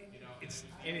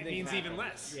Anything means can even happen.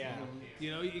 less. Yeah.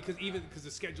 Because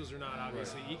the schedules are not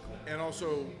obviously equal. And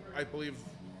also, I believe,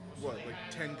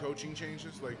 10 coaching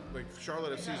changes? Like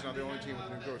Charlotte FC is not the only team with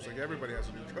a new coach. Everybody has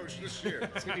a new coach this year.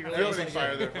 It's gonna be really Everybody like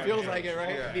fired it. their fucking Feels coach. like it, right?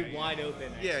 Yeah. It'd be wide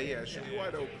open. Yeah, it should be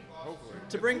wide open, hopefully.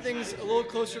 To bring things a little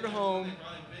closer to home,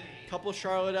 a couple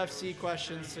Charlotte FC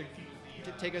questions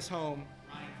to take us home.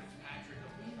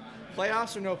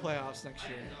 Playoffs or no playoffs next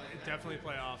year? definitely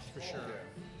playoffs for sure.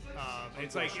 Yeah.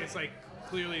 It's like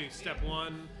clearly step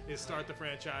 1 is start the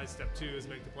franchise. Step 2 is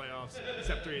make the playoffs.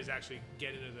 Step 3 is actually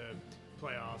get into the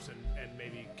playoffs and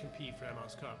maybe compete for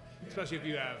MLS Cup. Especially if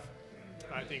you have,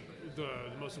 I think the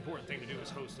most important thing to do is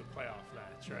host a playoff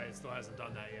match, right? It still hasn't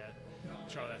done that yet,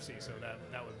 Charlotte FC. So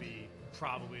that would be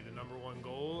probably the number 1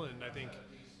 goal. And I think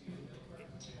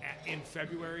in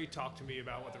February, talk to me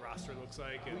about what the roster looks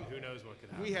like, and who knows what could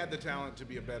happen. We had the talent to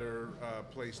be a better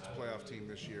placed playoff team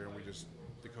this year, and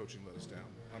the coaching let us down.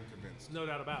 I'm convinced. No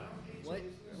doubt about it.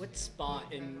 What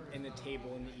spot in the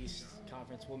table in the East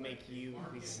Conference will make you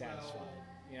at least satisfied?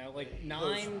 You know, like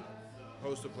 9.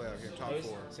 Host a playoff game, top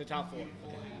 4. So top 4. Okay.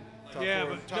 Top Yeah,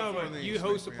 four, but top no, 4 in but the you East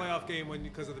host a makes me playoff happy. game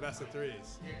because of the best of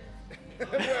 3s.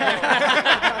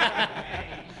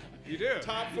 You do.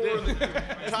 Top 4.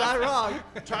 It's not wrong.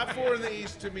 Top 4 in the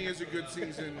East to me is a good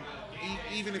season.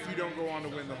 Even if you don't go on to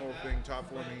win the whole thing, top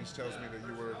 4 in the East tells me that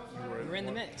you were in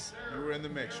the mix. You were in the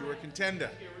mix. You were a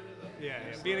contender. Yeah,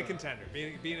 being a contender,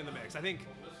 being in the mix. I think,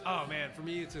 oh man, for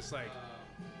me it's just like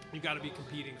you got to be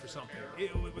competing for something.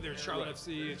 Whether it's Charlotte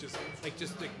FC, it's just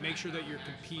make sure that you're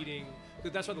competing.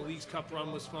 That's why the Leagues Cup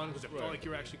run was fun, because it felt like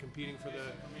you were actually competing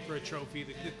for a trophy.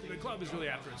 The club is really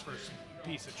after its first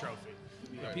piece of trophy,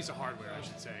 a piece of hardware, I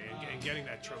should say, and getting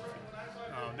that trophy.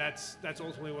 That's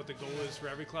ultimately what the goal is for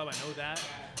every club. I know that,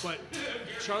 but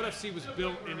Charlotte FC was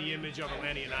built in the image of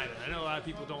Atlanta United. I know a lot of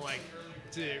people don't like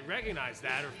to recognize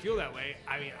that or feel that way.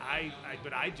 I mean,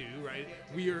 but I do, right?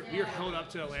 We are held up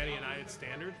to Atlanta United's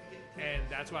standard, and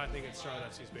that's why I think it's Charlotte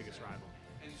FC's biggest rival.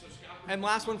 And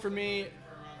last one for me,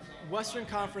 Western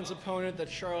Conference opponent that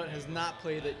Charlotte has not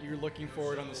played that you're looking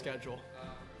forward on the schedule.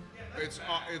 It's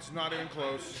not even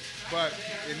close, but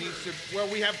it needs to.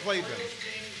 Well, we have played them,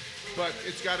 but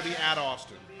it's got to be at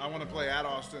Austin. I want to play at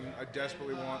Austin. I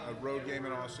desperately want a road game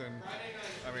in Austin.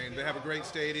 I mean, they have a great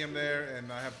stadium there,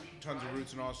 and I have tons of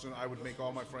roots in Austin. I would make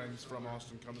all my friends from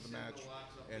Austin come to the match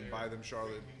and buy them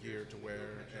Charlotte gear to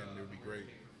wear, and it would be great.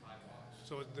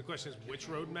 So the question is, which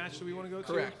road match do we want to go to?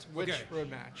 Correct. Which okay. road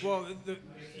match? Well,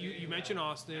 you mentioned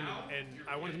Austin, and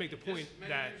I wanted to make the point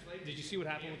that, did you see what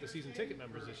happened with the season ticket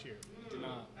members this year? Did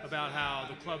not. About how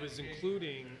the club is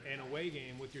including an away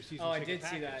game with your season ticket did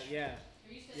package. see that. Yeah.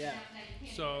 Yeah.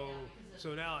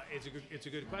 So now it's a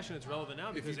good question. It's relevant now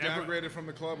If because you downgraded from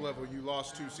the club level, you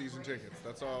lost 2 season tickets.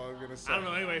 That's all I'm gonna say. I don't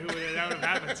know anyway who that would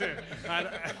have happened to.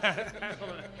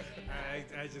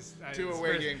 I just 2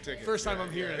 away game tickets. First time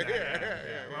I'm hearing that.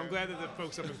 Yeah. Well, I'm glad that the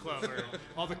folks up in club or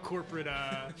all the corporate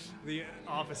the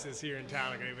offices here in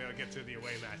town are going to be able to get to the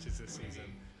away matches this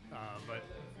season. But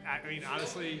I mean,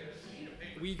 honestly,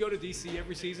 we go to DC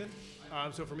every season.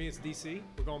 So for me, it's DC.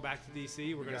 We're going back to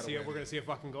DC. We're going to see a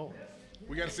fucking goal.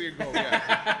 We got to see a goal,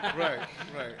 yeah.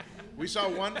 Right. We saw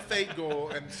one fake goal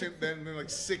and then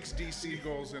like 6 DC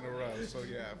goals in a row. So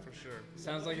yeah, for sure.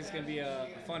 Sounds like it's going to be a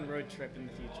fun road trip in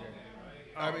the future.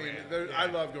 I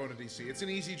love going to DC. It's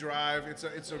an easy drive. It's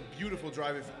a beautiful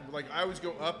drive. I always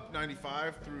go up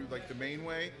 95 through like the main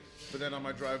way, but then on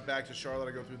my drive back to Charlotte,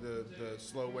 I go through the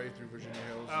slow way through Virginia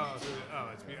Hills.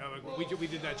 We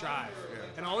did that drive,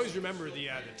 and I always remember the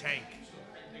tank.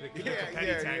 The Yeah, petty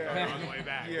yeah, tank yeah. on the way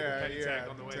back. Yeah, the petty yeah,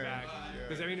 tank on the way tank, back. yeah.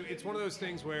 Because I mean, it's one of those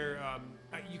things where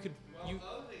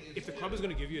if the club is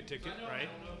going to give you a ticket, right,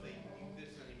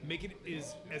 make it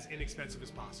as inexpensive as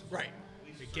possible. Right.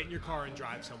 Get in your car and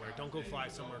drive somewhere. Don't go fly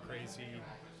somewhere crazy.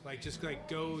 Just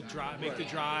go drive, make the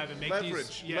drive, and make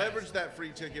leverage that free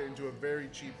ticket into a very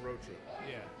cheap road trip.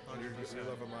 Yeah, 100%. Your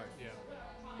love of life. Yeah.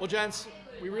 Well, gents,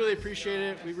 we really appreciate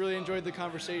it. We really enjoyed the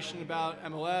conversation about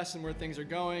MLS and where things are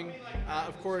going.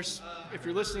 Of course, if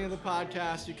you're listening to the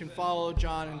podcast, you can follow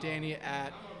John and Danny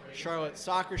at Charlotte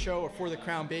Soccer Show or For the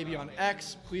Crown Baby on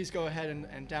X. Please go ahead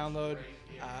and download,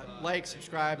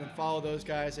 subscribe, and follow those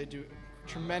guys. They do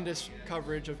tremendous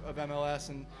coverage of MLS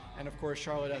and of course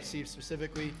Charlotte FC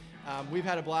specifically. We've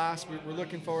had a blast. We're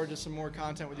looking forward to some more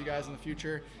content with you guys in the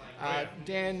future.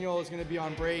 Daniel is going to be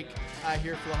on break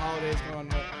here for the holidays, going on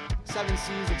the 7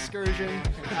 Seas excursion.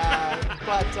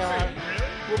 But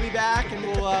we'll be back, and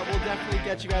we'll definitely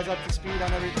get you guys up to speed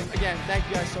on everything. Again, thank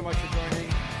you guys so much for joining.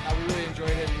 We really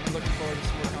enjoyed it, and looking forward to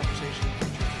some more conversation in the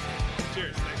future.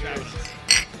 Cheers. Thanks,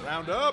 guys. Round up.